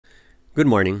Good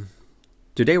morning.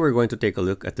 Today we're going to take a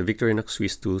look at the Victorinox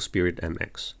Swiss tool Spirit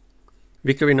MX.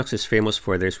 Victorinox is famous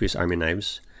for their Swiss Army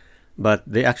knives, but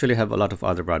they actually have a lot of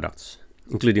other products,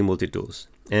 including multi-tools,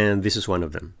 and this is one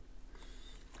of them.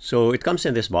 So it comes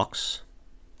in this box.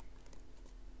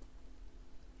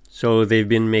 So they've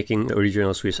been making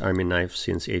original Swiss Army knives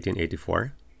since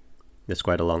 1884. That's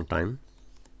quite a long time.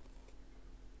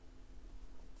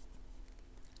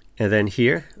 And then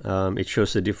here, it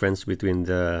shows the difference between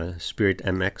the Spirit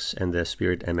MX and the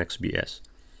Spirit MX BS.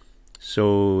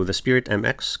 So the Spirit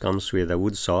MX comes with a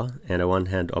wood saw and a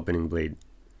one-hand opening blade.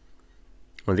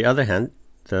 On the other hand,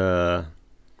 the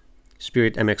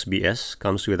Spirit MX BS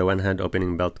comes with a one-hand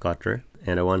opening belt cutter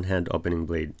and a one-hand opening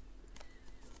blade.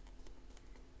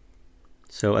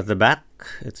 So at the back,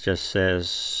 it just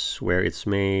says where it's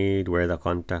made, where the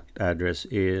contact address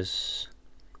is,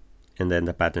 and then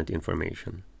the patent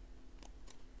information.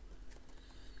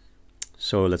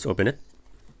 So let's open it.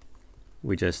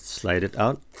 We just slide it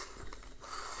out.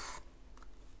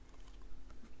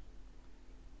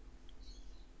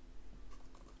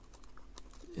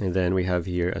 And then we have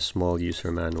here a small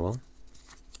user manual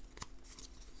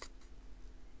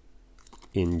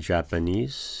in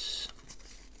Japanese.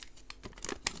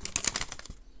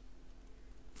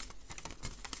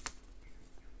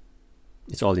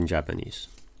 It's all in Japanese.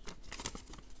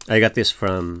 I got this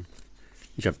from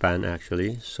Japan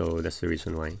actually, so that's the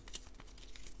reason why.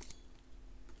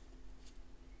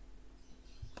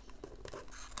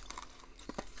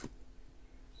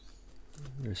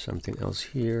 There's something else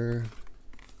here.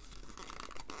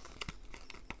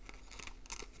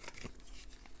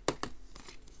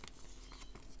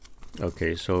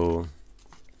 Okay, so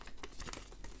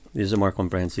this is a more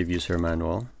comprehensive user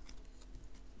manual.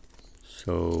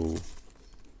 So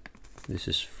this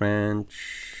is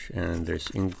French and there's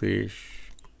English.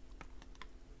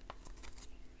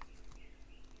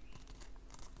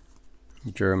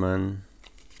 German.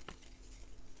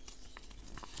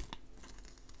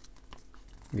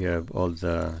 We have all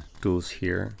the tools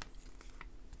here.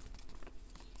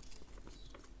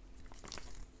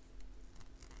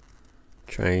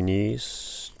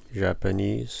 Chinese,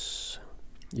 Japanese,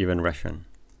 even Russian.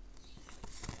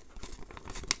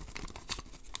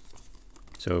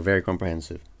 So very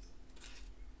comprehensive.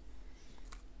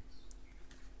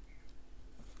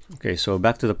 Okay, so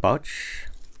back to the pouch.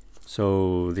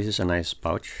 So this is a nice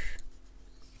pouch,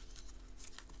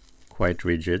 quite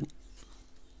rigid.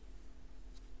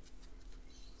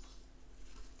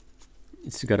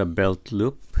 It's got a belt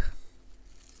loop.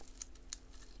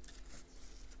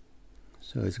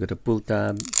 So it's got a pull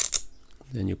tab,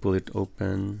 then you pull it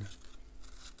open.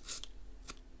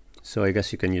 So I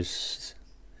guess you can use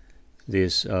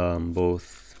this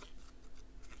both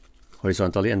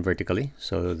horizontally and vertically.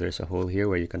 So there's a hole here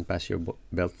where you can pass your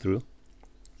belt through.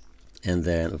 And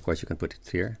then, of course, you can put it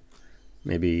here.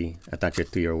 Maybe attach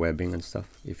it to your webbing and stuff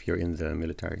if you're in the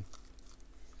military.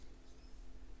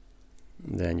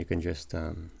 Then you can just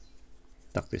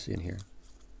tuck this in here.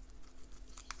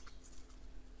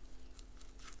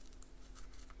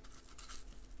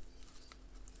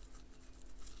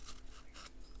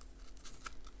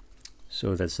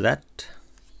 So that's that.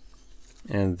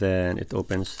 And then it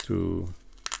opens through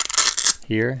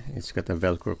here. It's got a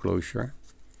Velcro closure.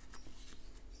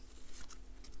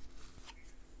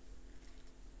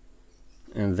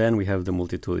 And then we have the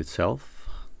multi-tool itself.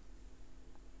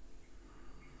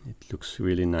 It looks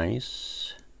really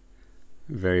nice,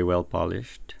 very well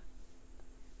polished.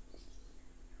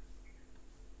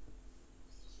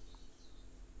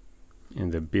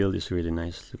 And the build is really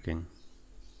nice looking.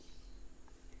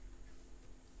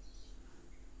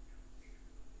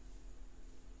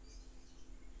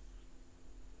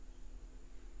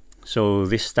 So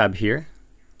this tab here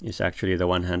is actually the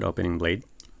one-hand opening blade.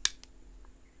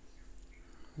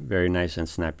 Very nice and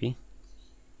snappy.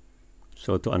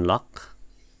 So to unlock,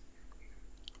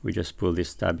 we just pull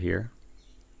this tab here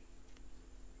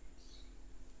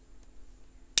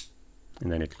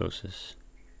and then it closes.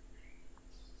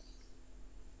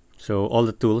 So all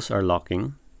the tools are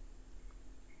locking.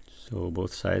 So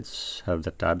both sides have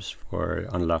the tabs for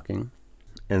unlocking.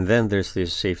 And then there's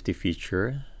this safety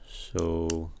feature.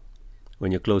 So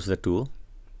when you close the tool,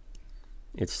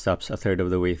 it stops a third of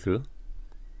the way through.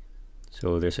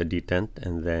 So there's a detent,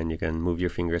 and then you can move your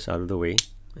fingers out of the way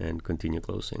and continue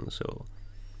closing. So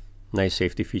nice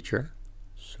safety feature.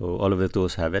 So all of the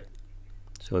tools have it.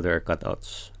 So there are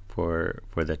cutouts for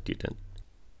that detent.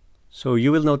 So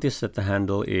you will notice that the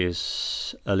handle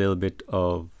is a little bit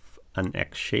of an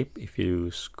X shape if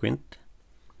you squint.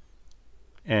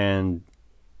 And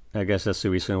I guess that's the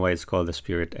reason why it's called the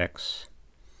Spirit X.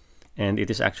 and it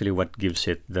is actually what gives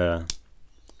it the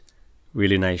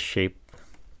really nice shape,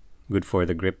 good for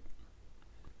the grip.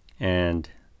 And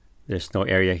there's no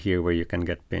area here where you can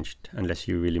get pinched unless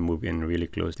you really move in really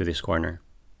close to this corner.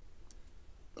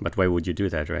 But why would you do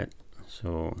that, right?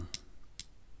 So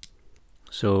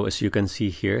as you can see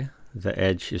here, the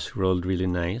edge is rolled really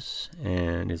nice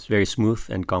and it's very smooth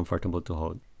and comfortable to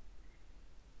hold.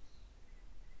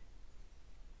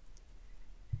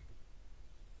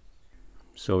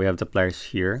 So we have the pliers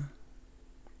here.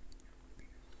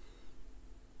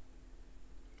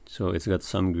 So it's got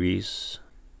some grease.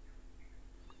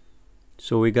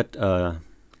 So we got a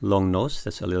long nose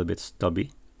that's a little bit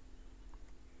stubby,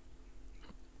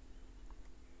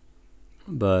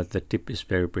 but the tip is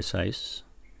very precise.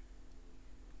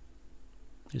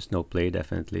 There's no play,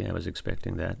 definitely. I was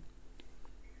expecting that.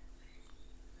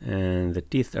 And the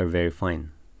teeth are very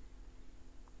fine.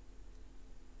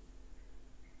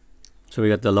 So we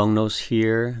got the long nose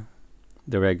here,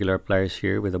 the regular pliers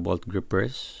here with the bolt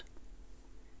grippers,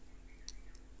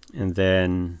 and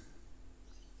then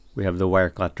we have the wire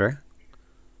cutter.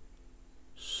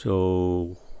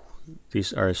 So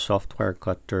these are soft wire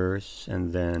cutters,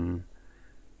 and then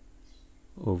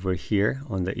over here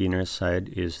on the inner side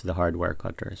is the hard wire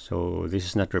cutter. So this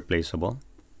is not replaceable,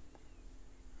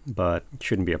 but it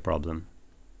shouldn't be a problem.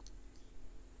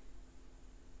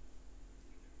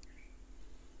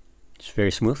 It's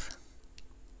very smooth.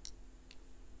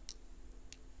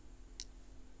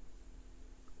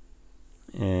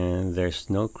 And there's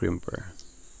no crimper.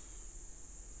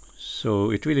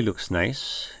 So it really looks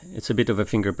nice. It's a bit of a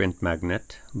fingerprint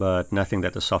magnet, but nothing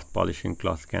that a soft polishing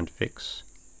cloth can't fix.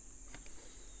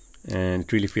 And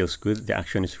it really feels good. The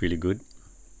action is really good.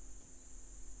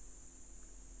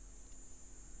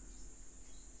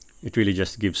 It really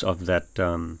just gives off that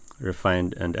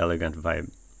refined and elegant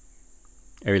vibe.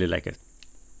 I really like it.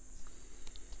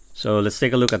 So let's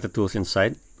take a look at the tools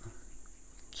inside.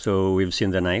 So we've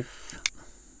seen the knife.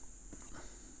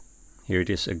 Here it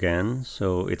is again.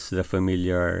 So it's the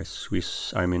familiar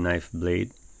Swiss Army knife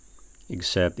blade,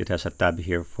 except it has a tab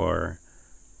here for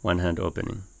one-hand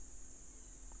opening.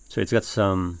 So it's got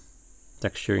some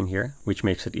texturing here, which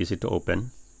makes it easy to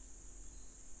open.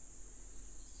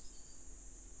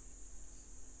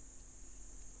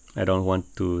 I don't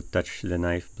want to touch the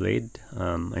knife blade.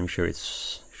 I'm sure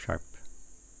it's sharp.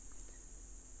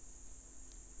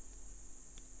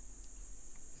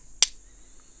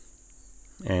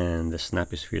 And the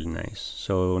snap is really nice.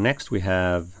 So next we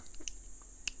have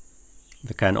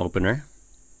the can opener.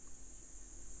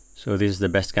 So this is the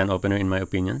best can opener in my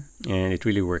opinion, and it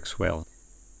really works well.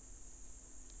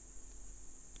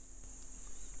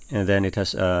 And then it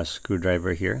has a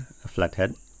screwdriver here, a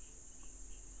flathead.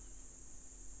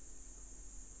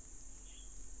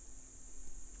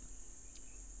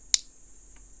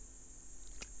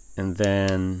 And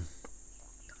then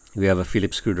we have a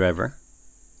Phillips screwdriver.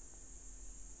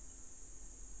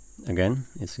 Again,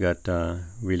 it's got a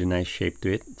really nice shape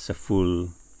to it. It's a full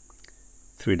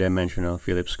three-dimensional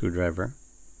Phillips screwdriver.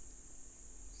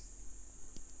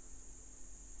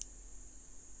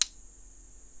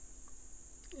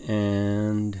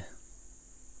 And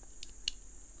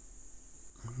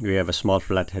we have a small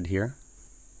flathead here.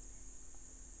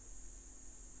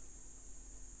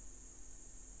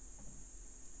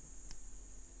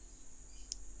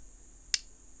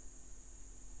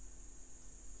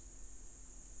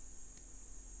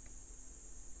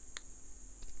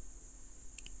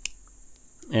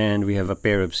 And we have a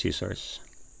pair of scissors.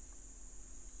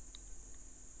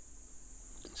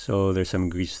 So there's some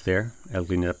grease there. I'll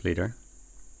clean it up later.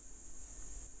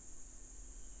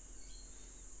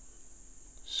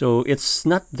 So it's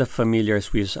not the familiar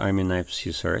Swiss Army knife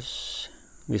scissors.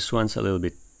 This one's a little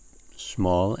bit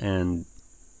small and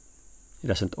it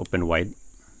doesn't open wide.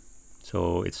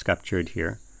 So it's captured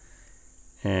here.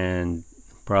 And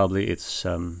probably it's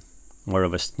more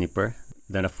of a snipper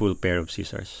than a full pair of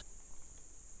scissors.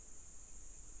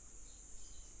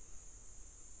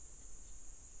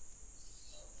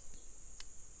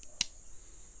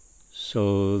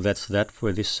 So that's that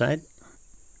for this side.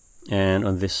 And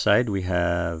on this side we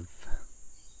have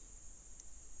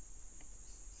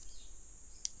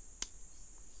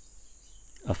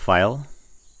a file.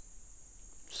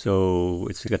 So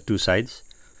it's got two sides.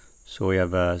 So we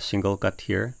have a single cut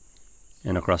here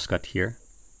and a cross cut here.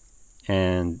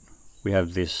 And we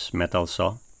have this metal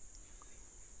saw.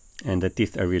 And the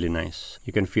teeth are really nice.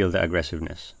 You can feel the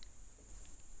aggressiveness.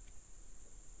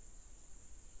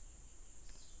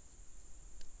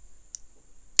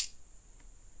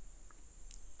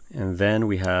 And then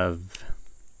we have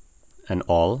an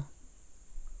awl.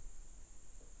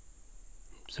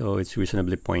 So it's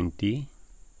reasonably pointy.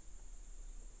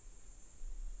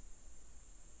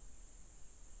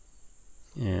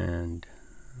 And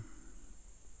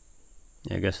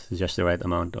I guess it's just the right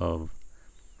amount of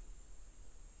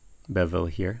bevel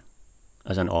here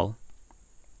as an awl.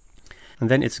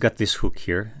 And then it's got this hook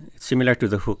here. It's similar to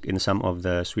the hook in some of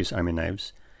the Swiss Army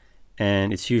knives,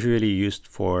 and it's usually used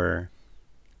for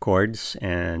cords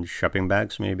and shopping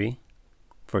bags, maybe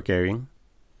for carrying.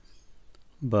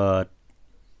 But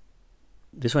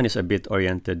this one is a bit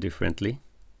oriented differently.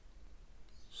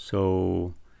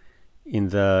 So in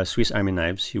the Swiss Army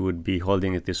knives, you would be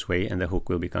holding it this way and the hook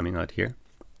will be coming out here.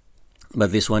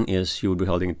 But this one is, you would be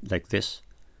holding it like this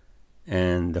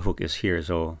and the hook is here.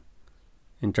 So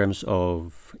in terms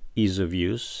of ease of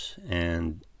use,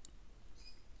 and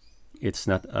it's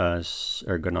not as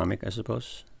ergonomic, I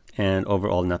suppose, and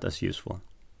overall not as useful.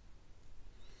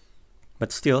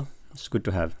 But still, it's good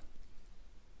to have.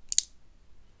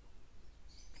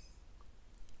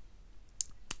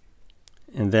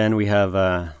 And then we have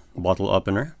a bottle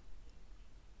opener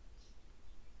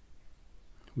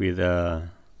with a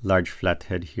large flat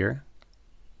head here,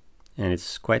 and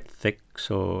it's quite thick,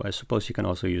 so I suppose you can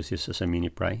also use this as a mini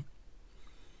pry.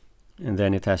 And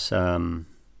then it has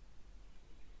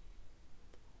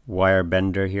wire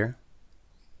bender here.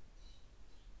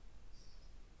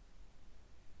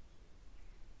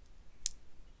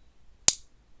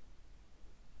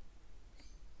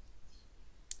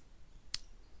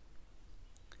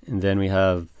 And then we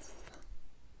have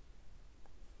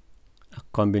a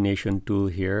combination tool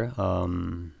here.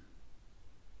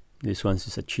 This one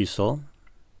is a chisel.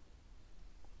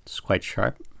 It's quite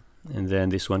sharp. And then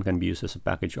this one can be used as a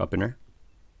package opener.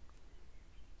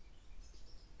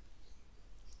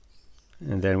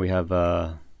 And then we have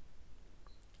a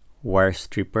wire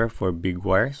stripper for big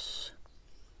wires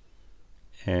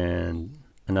and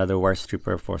another wire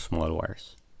stripper for small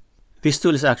wires. This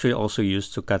tool is actually also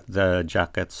used to cut the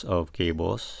jackets of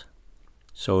cables,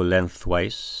 so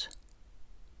lengthwise,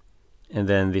 and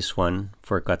then this one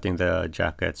for cutting the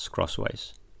jackets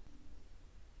crosswise.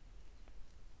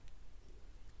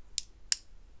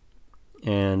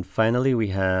 And finally we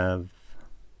have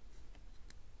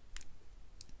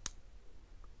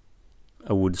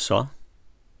a wood saw.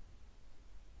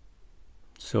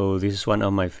 So this is one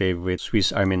of my favorite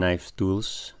Swiss Army knife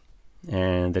tools,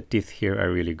 and the teeth here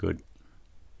are really good.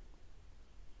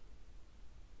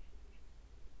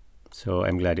 So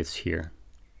I'm glad it's here.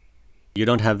 You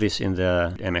don't have this in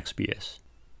the MXPS.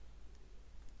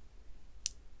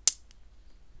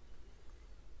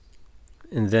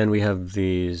 And then we have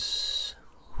these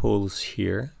holes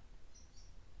here.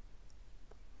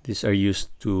 These are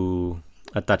used to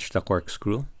attach the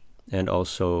corkscrew and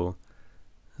also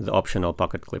the optional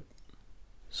pocket clip.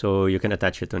 So you can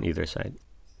attach it on either side.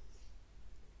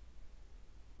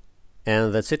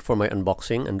 And that's it for my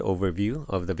unboxing and overview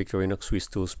of the Victorinox Swiss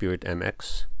Tool Spirit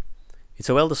MX. It's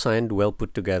a well-designed,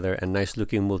 well-put-together, and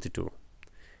nice-looking multi-tool.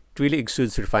 It really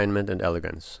exudes refinement and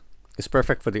elegance. It's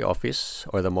perfect for the office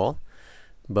or the mall,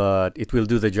 but it will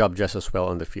do the job just as well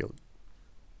on the field.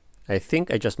 I think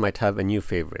I just might have a new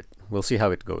favorite. We'll see how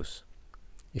it goes.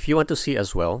 If you want to see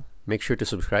as well, make sure to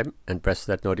subscribe and press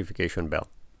that notification bell.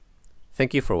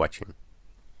 Thank you for watching.